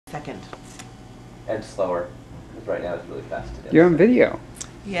second. And slower. Because right now it's really fast today. You're on video.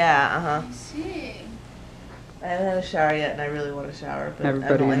 Yeah, I see. I haven't had a shower yet, and I really want to shower, but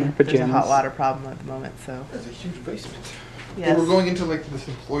Everybody in their there's a pajamas. hot water problem at the moment, so. That's a huge basement. Yes. We're going into like this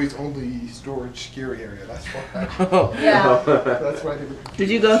employees only storage scary area. That's why. Yeah. That's why they were. Did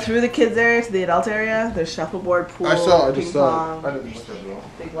you go through the kids area to the adult area? There's shuffleboard, pool, I saw. I ping just saw. pong, I didn't look at it all.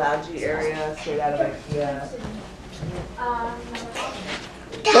 big loungy area straight out of IKEA.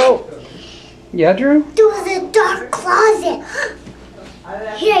 Oh! Yeah, Drew? There was a dark closet.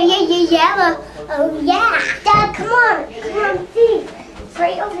 Yeah. Oh, yeah. Dad, come on, see. It's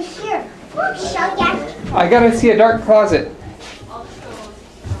right over here. Show ya. I gotta see a dark closet.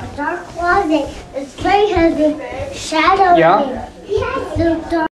 A dark closet. It's very heavy. Shadow. Yeah? in it. Yes, the dark.